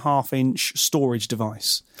 2.5-inch storage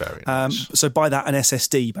device. Very nice. So by that, an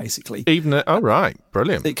SSD, basically. Right,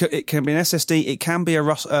 brilliant. It can be an SSD. It can be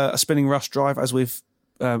a spinning Rust drive, as we've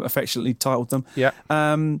affectionately titled them. Yeah.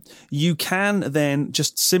 You can then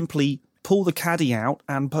just simply pull the caddy out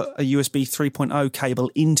and put a USB 3.0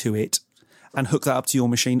 cable into it and hook that up to your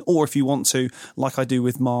machine. Or if you want to, like I do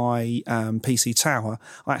with my PC tower,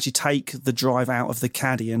 I actually take the drive out of the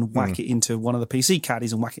caddy and whack it into one of the PC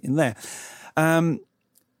caddies and whack it in there.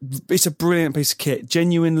 It's a brilliant piece of kit.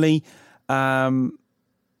 Genuinely,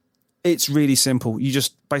 it's really simple. You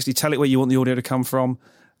just basically tell it where you want the audio to come from,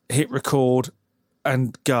 hit record,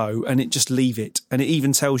 and go, and it just leave it. And it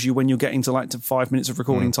even tells you when you're getting to 5 minutes of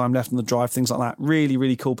recording time left on the drive, things like that. Really,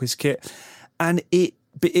 really cool piece of kit. And it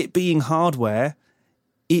being hardware,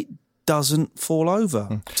 it doesn't fall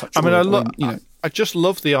over. I just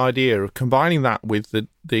love the idea of combining that with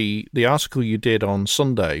the article you did on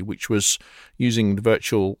Sunday, which was using the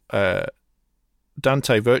virtual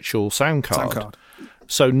Dante virtual sound card.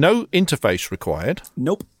 So no interface required.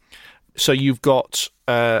 Nope. So you've got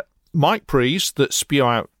mic pre's that spew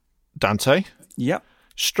out Dante. Yep.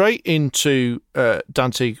 Straight into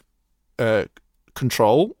Dante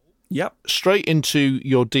control. Yep. Straight into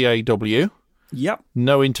your DAW. Yep.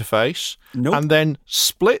 No interface. Nope. And then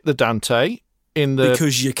split the Dante in the...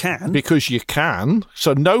 Because you can. Because you can.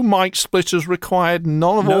 So no mic splitters required.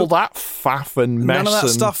 None of all that faff and mess. None of that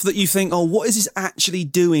stuff that you think, oh, what is this actually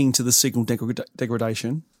doing to the signal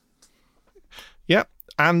degradation? Yep.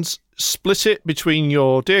 And split it between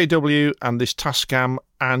your DAW and this Tascam,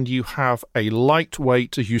 and you have a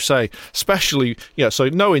lightweight, as you say, especially, so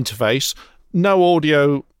no interface, no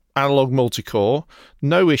audio analog multi-core,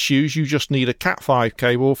 no issues. You just need a Cat5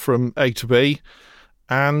 cable from A to B,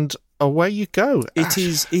 and away you go. It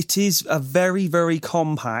is a very, very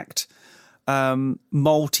compact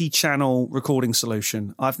multi-channel recording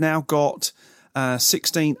solution. I've now got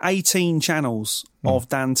 18 channels of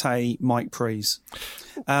Dante mic pre's.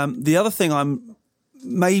 The other thing I'm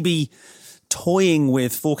maybe toying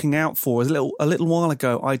with forking out for is a little while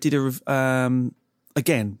ago. I did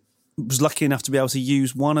again, was lucky enough to be able to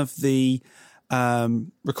use one of the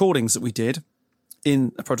recordings that we did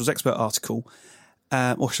in a Pro Tools Expert article,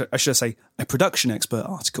 or I should say a Production Expert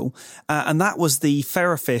article, and that was the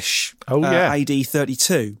Ferrofish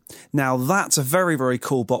AD32. Now, that's a very, very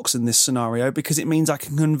cool box in this scenario because it means I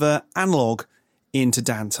can convert analog into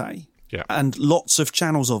Dante and lots of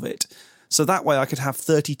channels of it. So that way I could have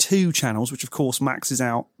 32 channels, which of course maxes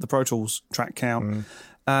out the Pro Tools track count.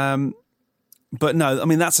 But no, I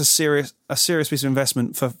mean, that's a serious piece of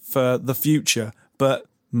investment for the future, but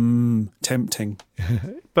tempting.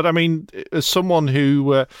 But I mean, as someone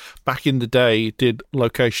who back in the day did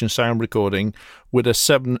location sound recording with a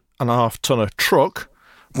 7.5-tonner truck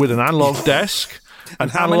with an analog desk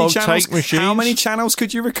and analog tape machines. How many channels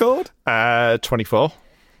could you record? 24.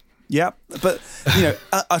 Yeah, but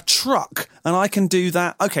a truck, and I can do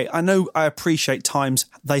that. Okay, I know, I appreciate times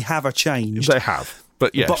they have changed. They have,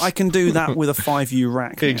 but yes. But I can do that with a 5U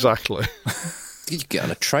rack. Exactly. You could get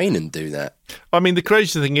on a train and do that. I mean, the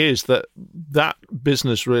crazy thing is that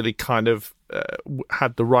business really kind of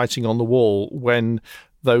had the writing on the wall when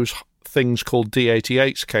those things called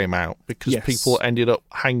D88s came out, because people ended up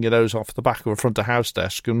hanging those off the back of a front of house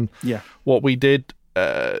desk, and what we did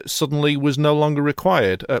suddenly was no longer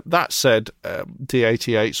required. That said,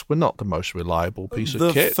 D88s were not the most reliable piece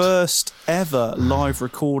of kit. The first ever live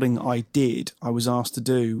recording I was asked to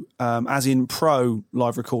do, as in pro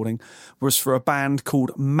live recording, was for a band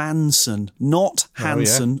called Manson, not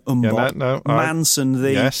Hanson, Manson,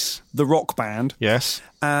 the rock band. Yes.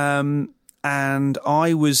 And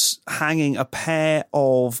I was hanging a pair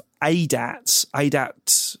of ADAT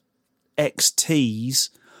XTs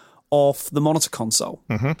off the monitor console.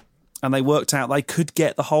 Mm-hmm. And they worked out they could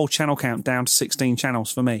get the whole channel count down to 16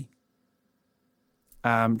 channels for me.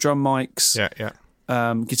 Drum mics,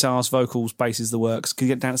 guitars, vocals, basses, the works, could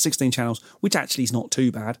get down to 16 channels, which actually is not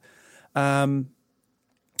too bad. And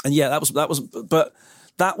yeah, that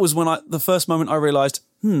was when the first moment I realised,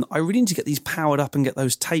 I really need to get these powered up and get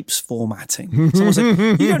those tapes formatting. Someone said,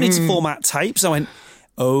 you don't need to format tapes. I went,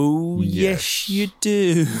 oh, yes you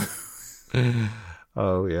do.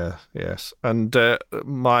 Oh, yeah, yes. And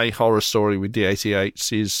my horror story with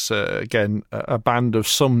D88s is, again, a band of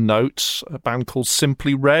some notes, a band called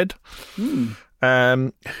Simply Red, who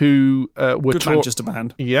were... Good Manchester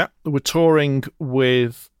band. Yeah, were touring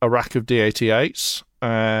with a rack of D88s,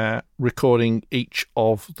 recording each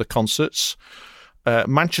of the concerts.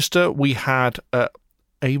 Manchester, we had a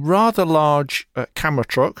rather large camera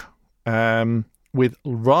truck with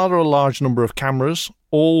rather a large number of cameras,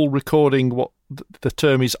 all recording what the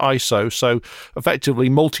term is ISO, so effectively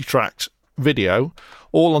multi-tracked video,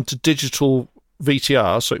 all onto digital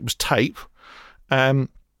VTR, so it was tape. So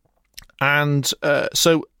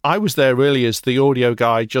I was there really as the audio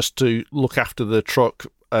guy, just to look after the truck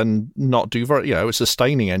and not do a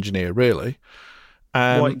sustaining engineer, really.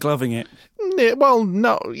 White gloving it? Yeah, well,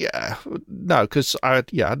 no, because I had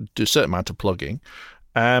to do a certain amount of plugging.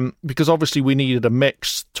 Because obviously we needed a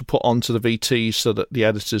mix to put onto the VT so that the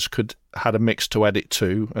editors had a mix to edit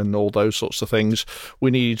to and all those sorts of things.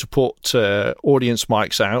 We needed to put audience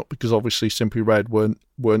mics out because obviously Simply Red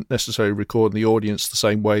weren't necessarily recording the audience the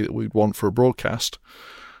same way that we'd want for a broadcast.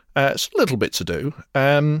 It's a little bit to do.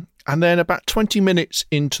 And then about 20 minutes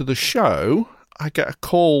into the show, I get a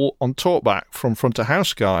call on talkback from front of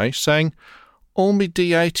house guy saying, all my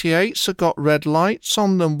D88s have got red lights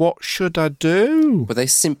on them. What should I do? Were they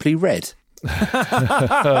simply red? Oh,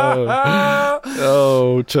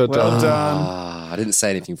 ta-da. Well done. I didn't say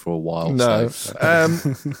anything for a while. No. So.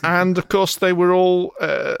 And, of course, they were all...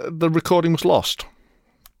 the recording was lost.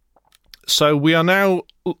 So we now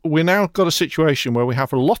got a situation where we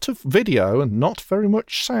have a lot of video and not very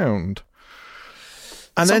much sound.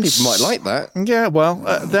 And Some people might like that. Yeah, well,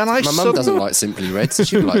 then my mum doesn't like Simply Red, so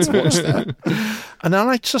she would like to watch that. And then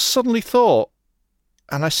I just suddenly thought,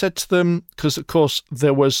 and I said to them, because of course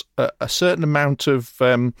there was a certain amount of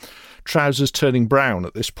trousers turning brown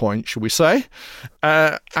at this point, shall we say?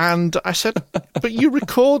 And I said, but you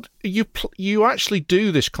record, you actually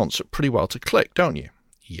do this concert pretty well to click, don't you?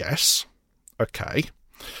 Yes. Okay.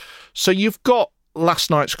 So you've got last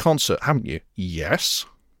night's concert, haven't you? Yes.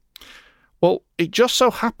 Well, it just so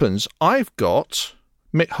happens I've got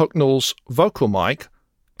Mick Hucknall's vocal mic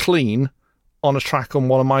clean on a track on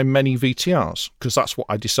one of my many VTRs, because that's what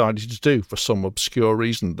I decided to do for some obscure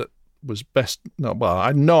reason that was best. No, well, I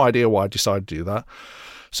had no idea why I decided to do that.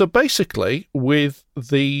 So basically, with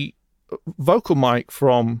the vocal mic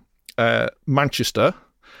from Manchester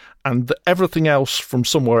and everything else from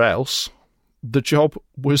somewhere else, the job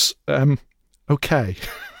was okay.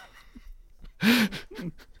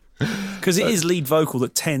 Because it is lead vocal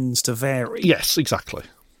that tends to vary. Yes, exactly.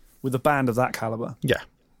 With a band of that calibre. Yeah.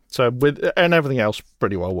 So and everything else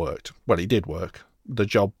pretty well worked. Well, it did work. the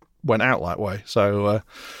job went out that way. So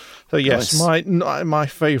yes, Nice. my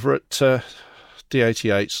favourite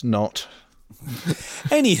D88's not.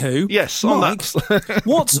 Anywho, Yes, Mike,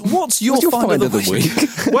 what's your find of the week?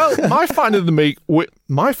 Well, my find of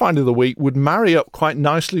the week would marry up quite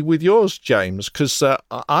nicely with yours, James, because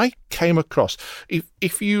I came across.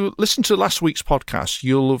 If you listen to last week's podcast,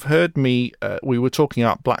 you'll have heard me. We were talking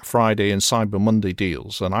about Black Friday and Cyber Monday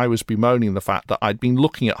deals, and I was bemoaning the fact that I'd been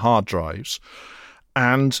looking at hard drives,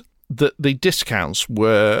 and that the discounts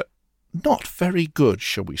were not very good,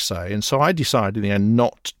 shall we say. And so I decided in the end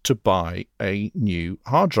not to buy a new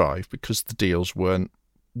hard drive because the deals weren't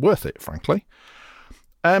worth it, frankly.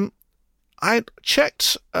 I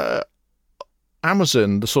checked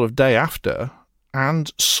Amazon the sort of day after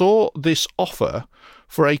and saw this offer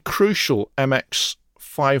for a Crucial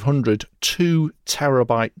MX500 2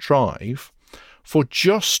 terabyte drive for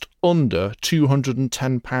just under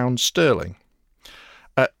 £210 sterling.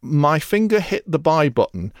 My finger hit the buy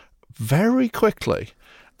button very quickly.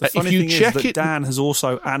 The funny thing is that Dan has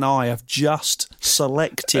also, and I have just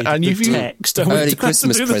selected the text. And early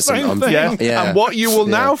Christmas present. Yeah. And what you will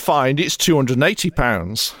now find, it's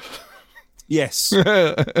 £280. Yes.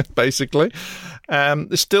 Basically.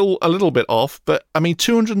 It's still a little bit off, but I mean,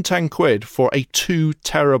 210 quid for a 2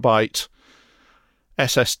 terabyte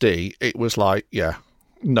SSD, it was like, yeah,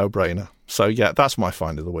 no brainer. So yeah, that's my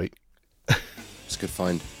find of the week. It's a good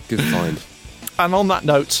find. Good find. And on that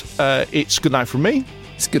note, it's good night from me.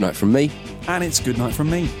 It's good night from me. And it's good night from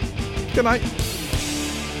me. Good night.